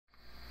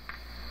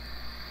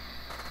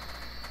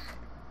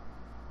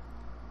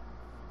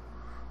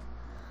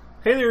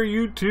Hey there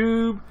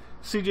YouTube,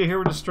 CJ here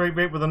with the Straight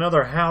Vape with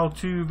another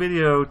how-to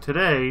video.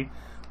 Today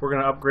we're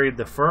going to upgrade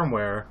the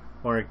firmware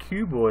on a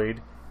Cuboid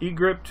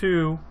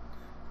eGrip-2,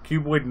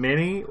 Cuboid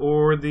Mini,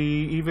 or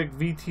the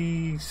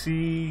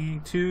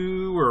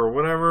EVic-VTwo or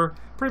whatever,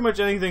 pretty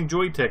much anything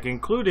Joytech,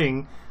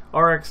 including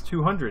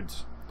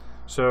RX200s.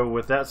 So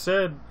with that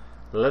said,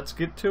 let's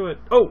get to it.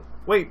 Oh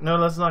wait, no,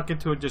 let's not get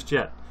to it just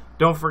yet.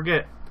 Don't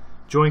forget,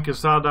 join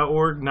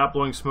CASAD.org,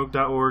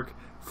 notblowingsmoke.org.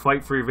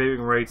 Fight for your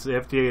vaping rights. The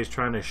FDA is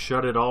trying to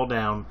shut it all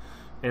down,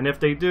 and if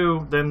they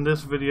do, then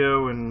this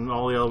video and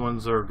all the other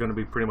ones are going to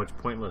be pretty much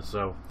pointless.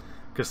 So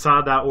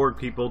CASAD.org,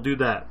 people, do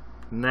that.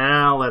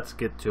 Now let's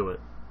get to it.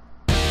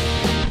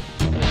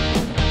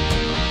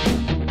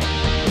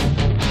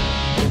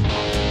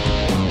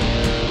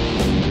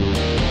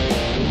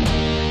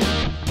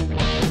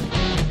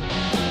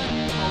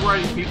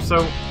 Alrighty peeps,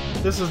 so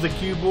this is the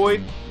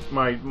Cuboid,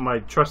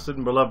 my trusted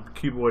and beloved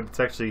Cuboid. It's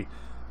actually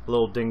a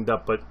little dinged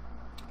up, but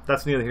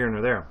that's neither here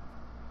nor there.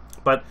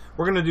 But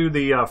we're going to do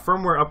the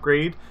firmware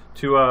upgrade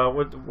to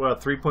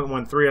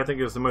 3.13, I think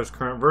is the most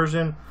current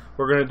version.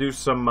 We're going to do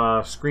some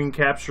screen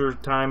capture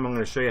time. I'm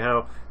going to show you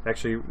how to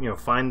actually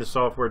find the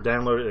software,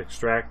 download it,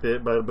 extract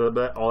it, blah, blah,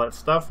 blah, all that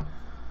stuff. I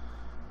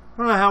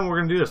don't know how we're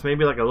going to do this.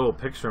 Maybe like a little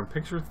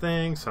picture-in-picture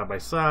thing, side by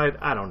side.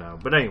 I don't know.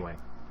 But anyway,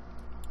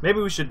 maybe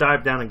we should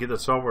dive down and get the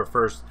software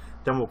first,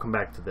 then we'll come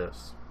back to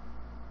this.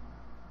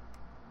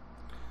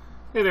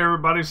 Hey there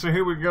everybody, so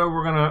here we go.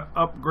 We're going to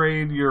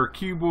upgrade your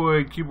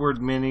Cuboid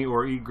Mini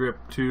or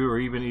eGrip-2 or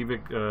even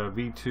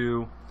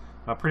EVic-VTwo,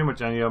 pretty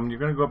much any of them. You're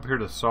going to go up here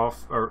to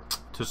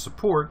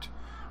support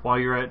while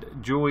you're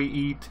at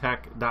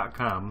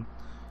joyetech.com.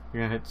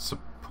 You're going to hit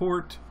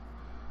support,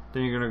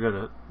 then you're going to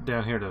go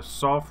down here to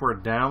software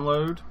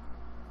download.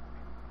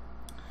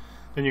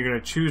 Then you're going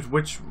to choose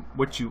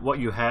what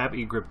you have,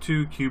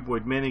 eGrip-2,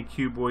 Cuboid Mini,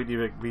 Cuboid,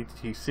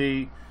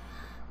 EVic-VTC.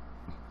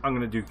 I'm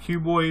going to do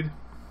Cuboid,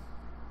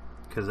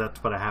 because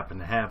that's what I happen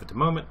to have at the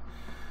moment.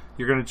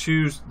 You're going to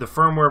choose the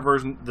firmware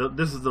version.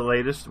 This is the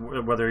latest,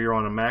 whether you're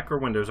on a Mac or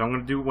Windows. I'm going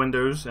to do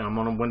Windows, and I'm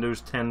on a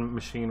Windows 10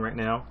 machine right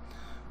now.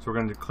 So we're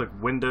going to click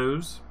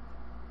Windows.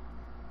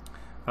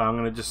 I'm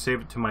going to just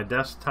save it to my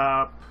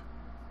desktop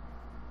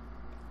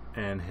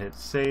and hit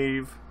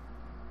save.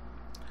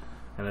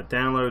 And it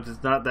downloads.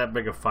 It's not that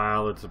big a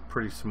file. It's a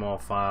pretty small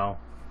file.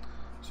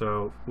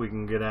 So we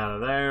can get out of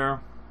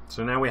there.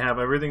 So now we have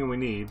everything we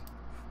need.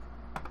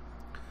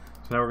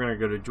 Now we're going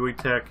to go to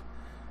Joytech. It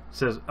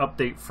says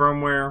update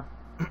firmware.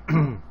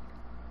 And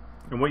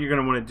what you're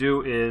going to want to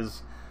do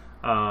is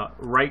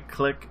right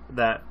click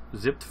that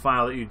zipped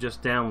file that you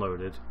just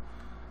downloaded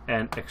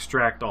and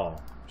extract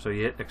all. So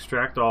you hit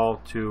extract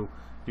all to,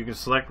 you can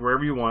select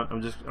wherever you want.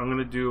 I'm going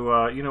to do,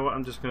 you know what,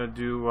 I'm just going to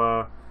do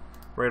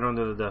right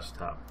onto the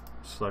desktop.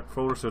 Select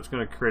folder, so it's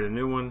going to create a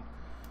new one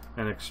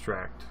and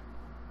extract.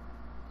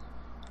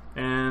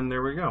 And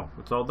there we go.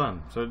 It's all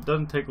done. So it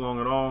doesn't take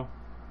long at all.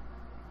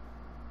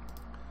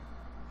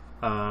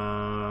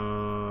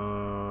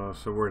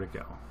 So where'd it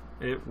go?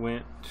 It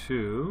went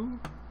to,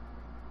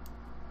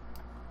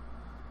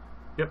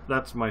 yep,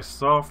 that's my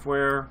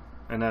software,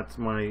 and this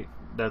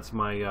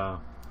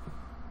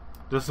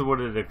is what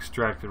it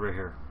extracted right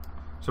here.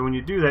 So when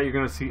you do that, you're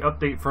going to see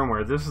update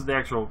firmware. This is the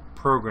actual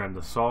program,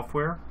 the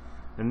software,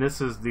 and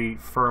this is the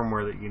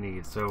firmware that you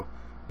need. So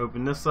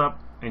open this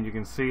up, and you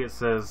can see it just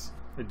says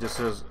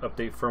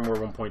update firmware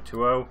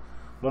 1.20.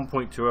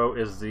 1.20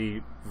 is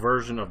the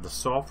version of the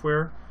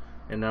software.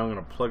 And now I'm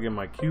going to plug in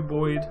my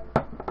Cuboid,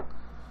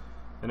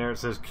 and there it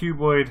says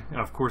Cuboid.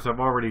 Of course, I've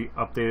already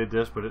updated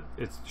this, but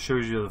it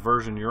shows you the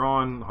version you're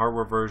on, the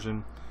hardware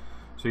version.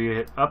 So you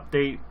hit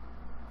update,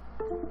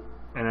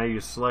 and now you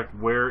select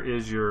where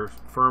is your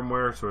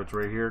firmware. So it's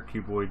right here,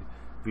 Cuboid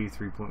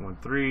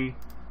v3.13.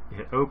 You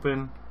hit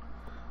open,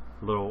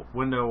 a little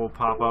window will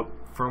pop up,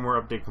 firmware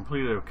update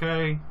completed,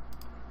 okay,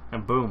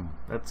 and boom,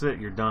 that's it,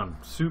 you're done.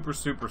 Super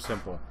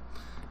simple.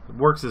 It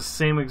works the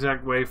same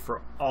exact way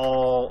for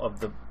all of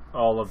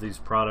these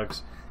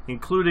products,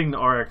 including the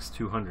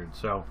RX200,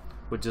 so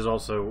which is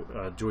also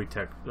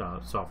Joytech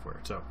software.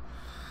 So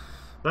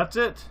that's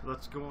it.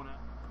 Let's go on out.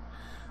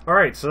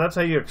 Alright, so that's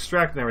how you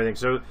extract and everything.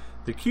 So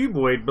the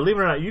Cuboid, believe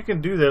it or not, you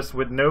can do this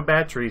with no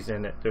batteries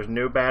in it. There's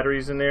no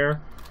batteries in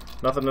there,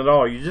 nothing at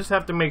all. You just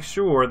have to make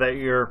sure that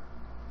your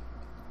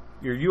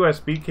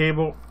USB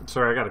cable,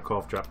 sorry, I got a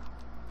cough drop.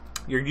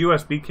 Your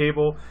USB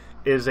cable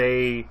is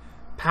a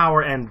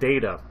power and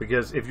data,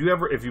 because if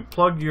you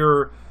plug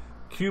your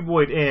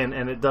Cuboid in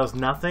and it does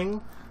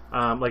nothing,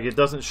 like it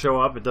doesn't show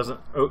up, it doesn't,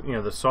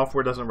 the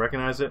software doesn't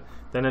recognize it,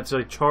 then it's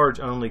a charge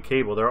only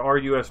cable. There are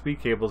USB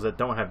cables that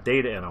don't have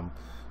data in them.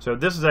 So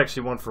this is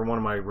actually one for one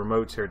of my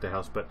remotes here at the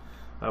house, but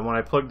when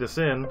I plug this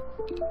in,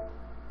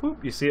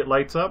 whoop, you see it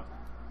lights up,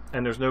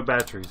 and there's no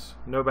batteries,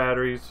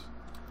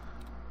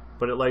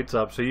 but it lights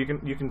up. So you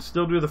can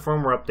still do the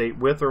firmware update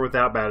with or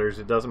without batteries.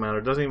 It doesn't matter.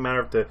 It doesn't even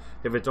matter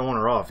if it's on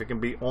or off. It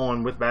can be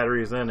on with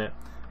batteries in it,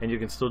 and you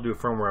can still do a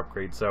firmware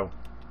upgrade. So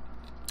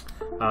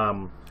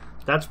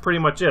that's pretty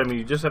much it. I mean,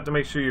 you just have to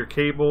make sure your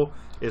cable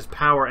is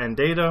power and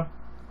data,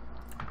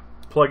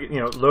 plug it,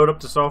 load up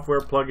the software,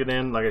 plug it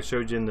in, like I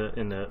showed you in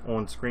the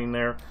on screen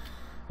there,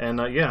 and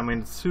yeah, I mean,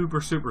 it's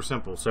super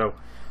simple. So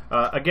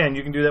again,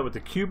 you can do that with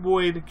the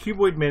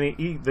Cuboid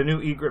Mini, the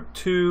new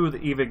eGrip-VTwo, the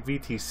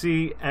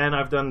EVic-VTC, and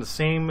I've done the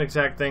same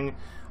exact thing,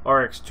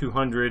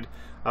 RX200.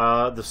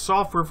 The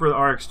software for the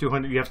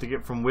RX200 you have to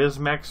get from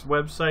Wismec's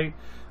website,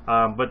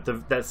 but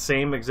that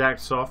same exact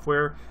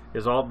software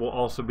will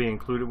also be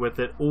included with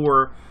it,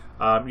 or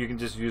you can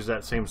just use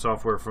that same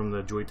software from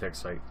the Joytech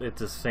site.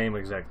 It's the same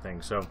exact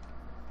thing. So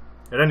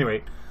at any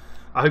rate,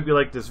 I hope you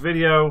liked this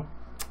video.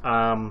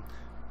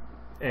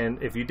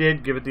 And if you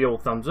did, give it the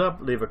old thumbs up,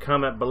 leave a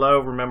comment below,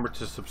 remember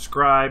to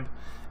subscribe,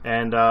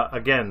 and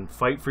again,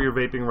 fight for your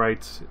vaping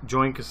rights,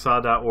 join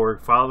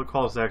CASA.org, follow the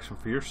calls to action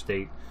for your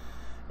state,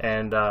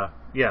 and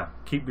yeah,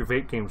 keep your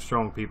vape game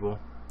strong, people.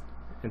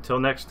 Until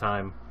next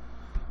time,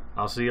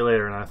 I'll see you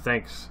later, and I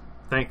thanks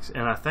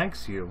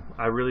you,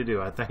 I really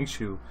do, I thanks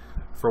you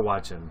for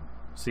watching.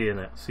 See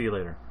you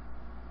later.